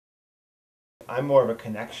I'm more of a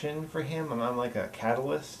connection for him. I'm like a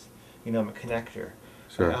catalyst. You know, I'm a connector.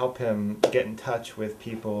 Sure. I help him get in touch with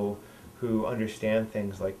people who understand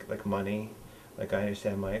things like money. Like I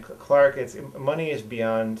understand money. Clark, money is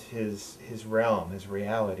beyond his realm, his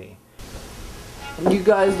reality. You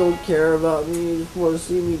guys don't care about me. You just want to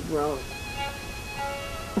see me drunk.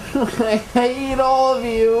 I hate all of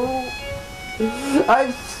you.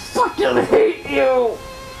 I fucking hate you.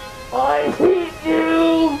 I hate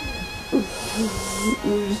you. You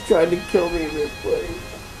just tried to kill me and make money.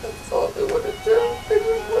 That's all they want to do. They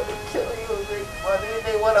just want to kill you and make money.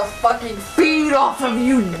 They want to fucking feed off of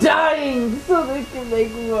you dying so they can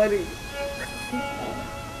make money.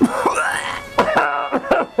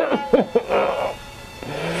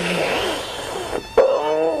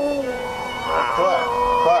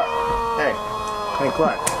 Hey,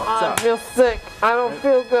 Clark. I feel sick. I don't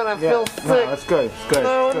feel good. I feel sick. No, that's good. It's good.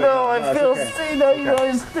 No, it's good. no, I feel okay. sick. No, you don't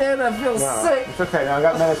understand. I feel sick. It's okay. No, I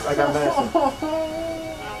got medicine. I got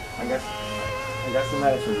some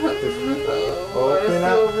medicine. Just open I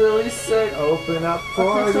feel really sick. Open up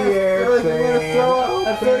for the airplane.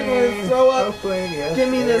 I feel like I'm gonna throw up. Airplane, yes. Give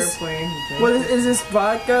me this. Airplane. What is this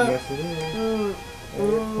vodka? Yes, it is.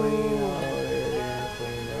 Airplane.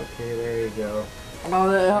 Okay, there you go.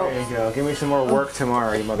 Oh, that helps. There you go. Give me some more work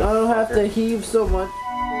tomorrow, you motherfucker. I don't have to heave so much.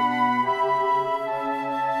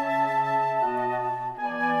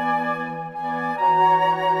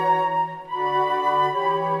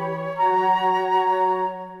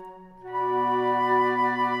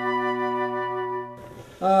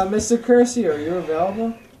 Mr. Kersey, are you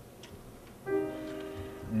available?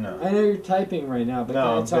 No. I know you're typing right now, but no,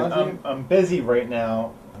 can I talk to you? I'm busy right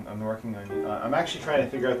now. I'm working on. I'm actually trying to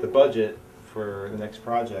figure out the budget for the next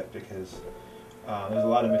project because there's a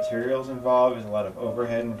lot of materials involved. There's a lot of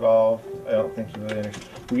overhead involved. I don't think you really understand.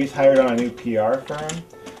 We just hired on a new PR firm,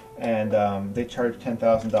 and they charge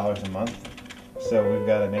 $10,000 a month. So we've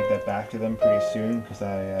got to make that back to them pretty soon because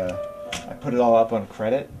I put it all up on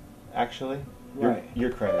credit, actually. Right.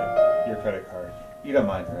 Your credit card. You don't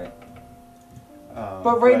mind, right?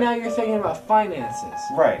 But right now you're thinking about finances.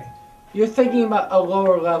 Right. You're thinking about a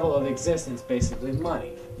lower level of existence, basically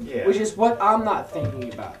money. Yeah. Which is what I'm not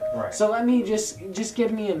thinking about. Right. So let me just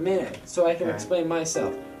give me a minute so I can Okay. explain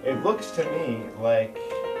myself. It looks to me like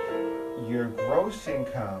your gross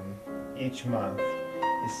income each month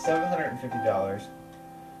is $750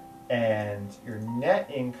 and your net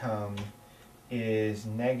income is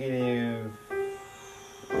negative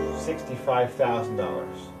 $65,000.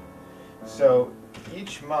 So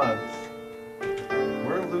each month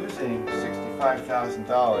we're losing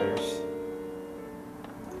 $65,000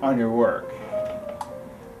 on your work.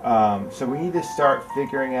 So we need to start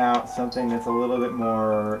figuring out something that's a little bit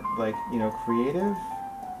more like, you know, creative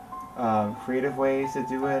ways to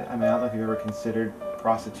do it. I mean, I don't know if you've ever considered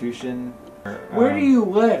prostitution. Or, Where do you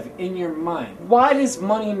live in your mind? Why does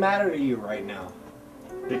money matter to you right now?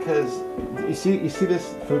 Because you see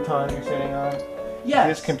this futon you're sitting on? Yes.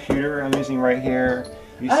 This computer I'm using right here.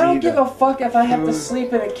 I don't give a fuck if I have to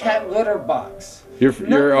sleep in a cat litter box.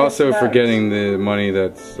 You're also forgetting the money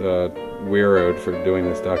that's we're owed for doing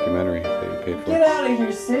this documentary that you paid for. Get out of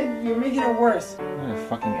here, Sid. You're making it worse. I'm gonna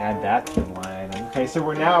fucking add that to the line. Okay, so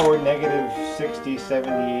we're negative $60,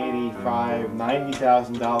 $70, $85,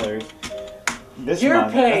 $90,000 this You're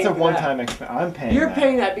month. paying That's a one-time expense. I'm paying You're that.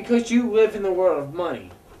 paying that because you live in the world of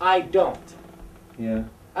money. I don't. Yeah.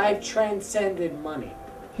 I've transcended money.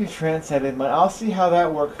 You transcended money. I'll see how that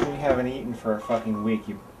works when you haven't eaten for a fucking week,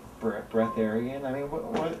 you breatharian. I mean,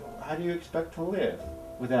 how do you expect to live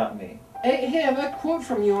without me? Hey, I have a quote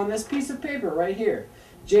from you on this piece of paper right here.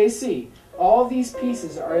 JC, all these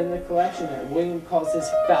pieces are in the collection that William calls his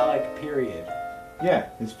phallic period. Yeah,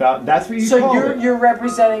 that's what you so call it. you're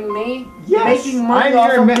representing me? Yes, Making money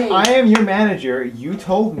off of me. I am your manager. You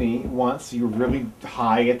told me once, you were really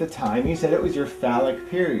high at the time, you said it was your phallic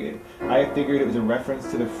period. I figured it was a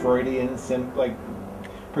reference to the Freudian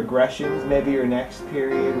progressions. Maybe your next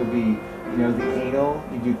period would be, you know, the anal.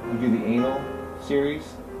 You do the anal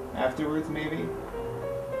series afterwards, maybe?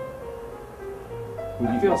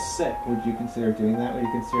 I feel sick. Would you consider doing that? Would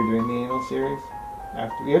you consider doing the anal series?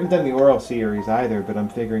 We haven't done the oral series either, but I'm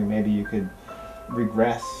figuring maybe you could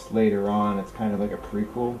regress later on. It's kind of like a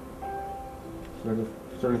prequel sort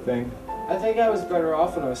of thing. I think I was better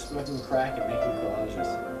off when I was smoking crack and making collages.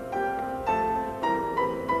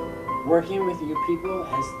 Working with you people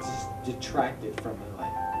has just detracted from my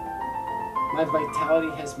life. My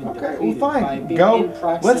vitality has been depleted by being in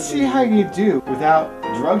proximity. Let's see how you do without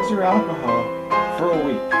drugs or alcohol for a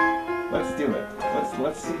week. Let's do it.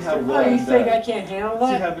 Let's see how well you he think does. I can't handle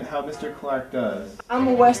that? See how Mr. Clark does. I'm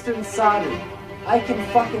a Western Saudi. I can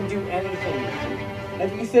fucking do anything.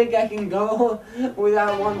 If you think I can go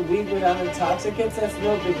without 1 week without intoxicants, that's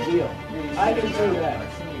no big deal. I can do that.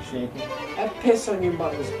 I piss on your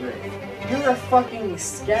mother's grave. You're a fucking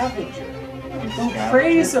scavenger. Who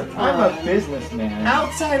preys upon I'm a businessman.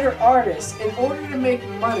 outsider artists in order to make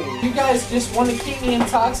money. You guys just want to keep me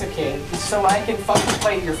intoxicated so I can fucking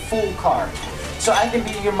play your fool card. So I can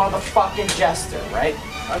be your motherfucking jester, right?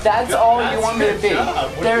 That's all you want me to be.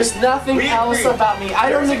 There's nothing else about me. I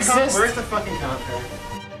don't exist. Where's the fucking contract?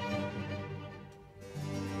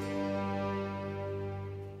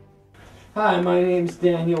 Hi, my name's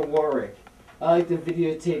Daniel Warwick. I like to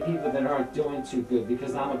videotape people that aren't doing too good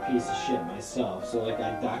because I'm a piece of shit myself. So like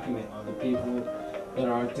I document other people that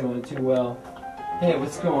aren't doing too well. Hey,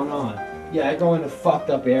 what's going on? Yeah, I go into fucked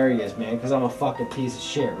up areas, man, because I'm a fucking piece of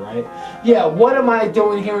shit, right? Yeah, what am I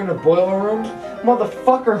doing here in the boiler room?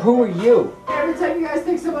 Motherfucker, who are you? Every time you guys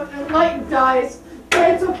think someone enlightened dies,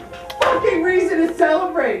 it's a fucking reason to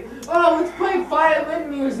celebrate. Oh, let's play violin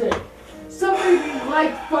music. Somebody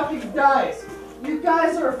like fucking dies. You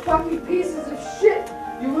guys are fucking pieces of shit.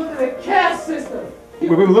 You live in a caste system. We've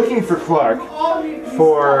been looking for Clark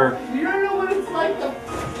for you don't know what it's like to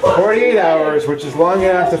 48 hours, which is long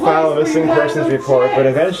enough to file a missing persons report, but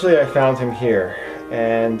eventually I found him here.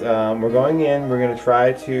 And we're going in, we're going to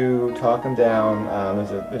try to talk him down.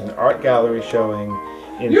 There's an art gallery showing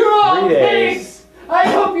in 3 days. Pigs! I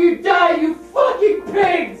hope you die, you fucking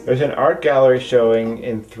pigs! There's an art gallery showing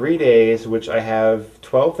in 3 days, which I have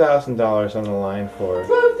 $12,000 on the line for.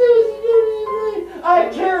 I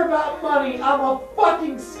care about money. I'm a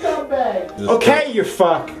fucking scumbag. Okay, you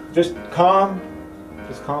fuck. Just calm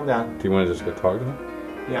down. Do you want to just go talk to him?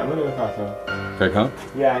 Yeah, I'm gonna go talk to him. Can I come?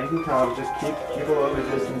 Yeah, you can come. Just keep a little bit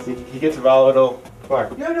of distance. He gets volatile.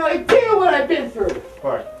 Clark. You have no idea what I've been through.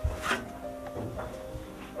 Clark.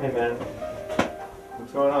 Hey, man.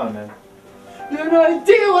 What's going on, man? You have no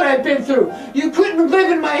idea what I've been through. You couldn't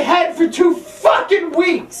live in my head for 2 fucking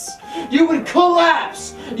weeks. You would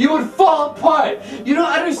collapse. You would fall apart. You don't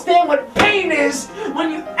understand what pain is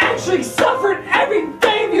when you actually suffered every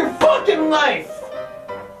day of your fucking life.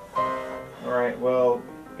 Alright, well,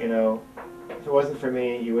 you know, if it wasn't for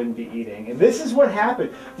me, you wouldn't be eating. And this is what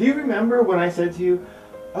happened. Do you remember when I said to you,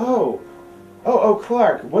 oh,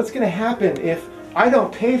 Clark, what's going to happen if I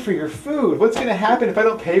don't pay for your food? What's going to happen if I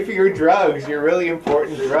don't pay for your drugs, your really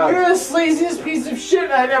important drugs? You're the sleaziest piece of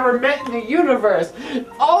shit I've ever met in the universe.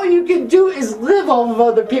 All you can do is live off of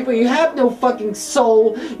other people. You have no fucking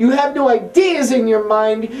soul. You have no ideas in your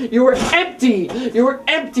mind. You are empty. You are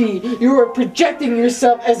empty. You are projecting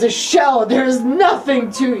yourself as a shell. There is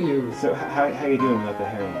nothing to you. So how you doing without the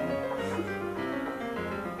heroin?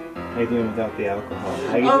 How you doing without the alcohol?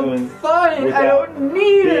 How you doing? I'm fine. I don't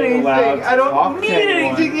need anything. I don't need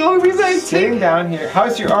anything. The only reason I sitting down here.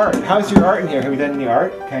 How's your art? How's your art in here? Have you done any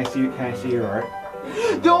art? Can I see your art?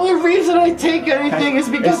 The only reason I take anything is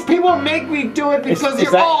because people make me do it because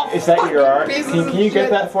you're all Is that your art? pieces Can you of get shit.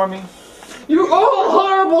 that for me? You're all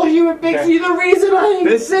horrible human beings. Okay. You're the reason I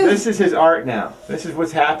exist. This is his art now. This is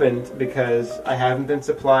what's happened because I haven't been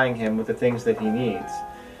supplying him with the things that he needs.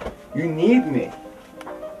 You need me.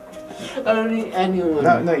 I don't need anyone.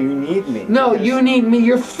 No, you need me. No, you need me.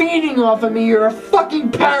 You're feeding off of me. You're a fucking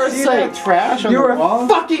parasite. See that trash on You're the wall? a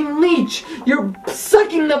fucking leech. You're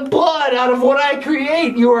sucking the blood out of what I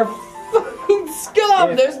create. You're a fucking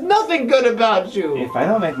scum. There's nothing good about you. If I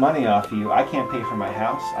don't make money off you, I can't pay for my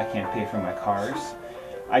house. I can't pay for my cars.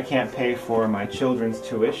 I can't pay for my children's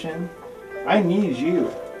tuition. I need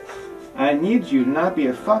you. I need you to not be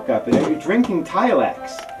a fuck up. And are you drinking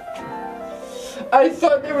Tilex? I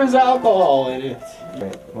thought there was alcohol in it.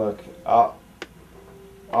 Wait, look,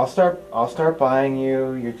 I'll start buying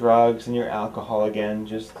you your drugs and your alcohol again.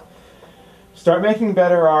 Just start making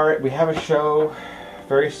better art. We have a show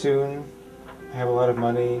very soon. I have a lot of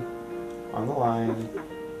money on the line.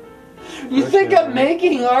 You think I'm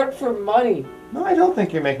making art for money? No, I don't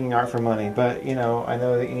think you're making art for money, but you know, I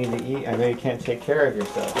know that you need to eat. I know you can't take care of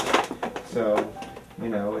yourself. So, you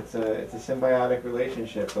know, it's a symbiotic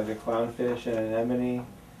relationship, like a clownfish and an anemone,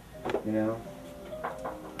 you know.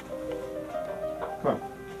 Come on.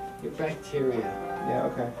 You're bacteria. Yeah,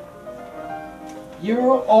 okay.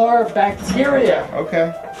 You are bacteria.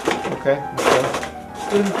 Okay. Okay.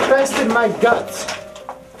 Infested my guts.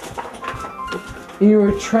 You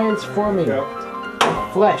were transforming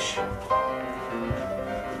flesh.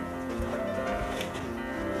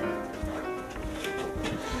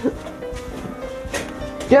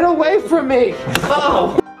 Get away from me!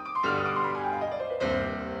 Oh!